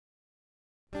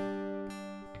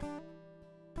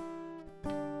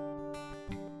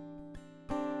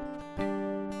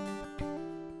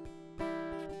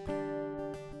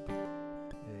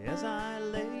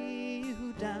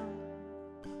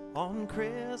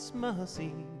Christmas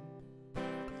Eve.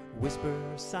 Whisper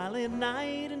silent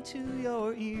night into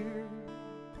your ear.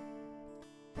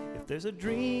 If there's a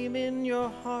dream in your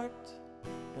heart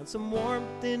and some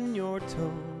warmth in your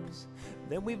toes,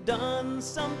 then we've done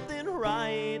something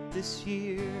right this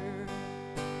year.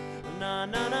 Na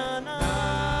na na na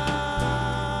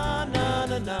na na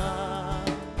na na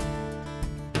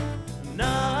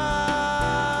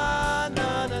na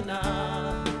na na na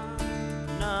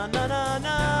na na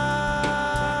na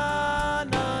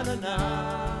na na.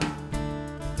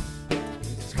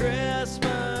 It's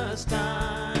Christmas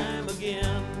time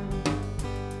again.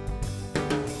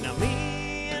 Now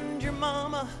me and your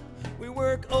mama, we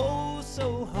work oh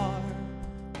so hard,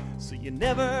 so you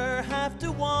never have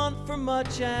to want for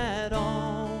much at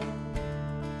all.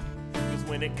 'Cause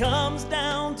when it comes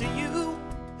down to you,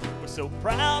 we're so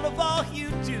proud of all you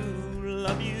do.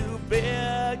 Love you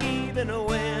big even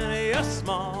when you're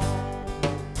small.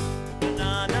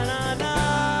 Na na na na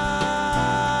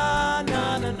na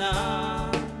na na na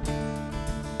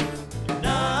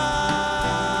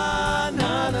na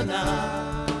na na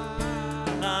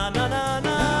na na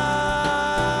na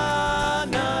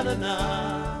na na na.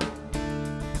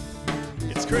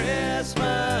 It's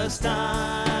Christmas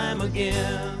time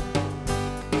again.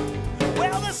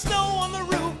 Well, there's snow on the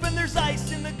roof and there's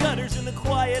ice in the gutters in the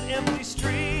quiet, empty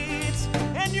streets.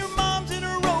 And your mom's in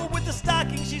her robe with the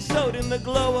stocking she sewed in the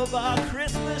glow of our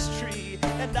Christmas tree.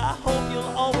 And I hope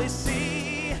you'll always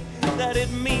see that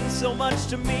it means so much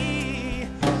to me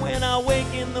when I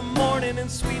wake in the morning and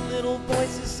sweet little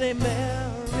voices say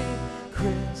Merry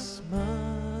Christmas.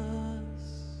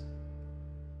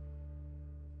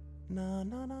 Na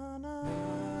na na na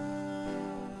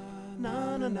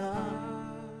na na na na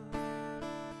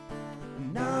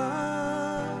na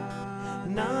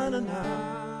na na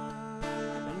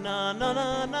na na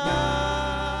na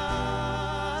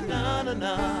na na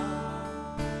na.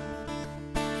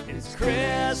 It's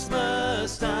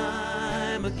Christmas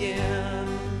time again.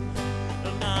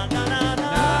 Na na na na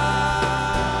na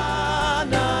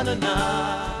na na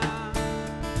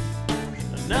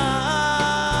na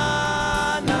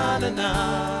na na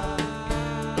na.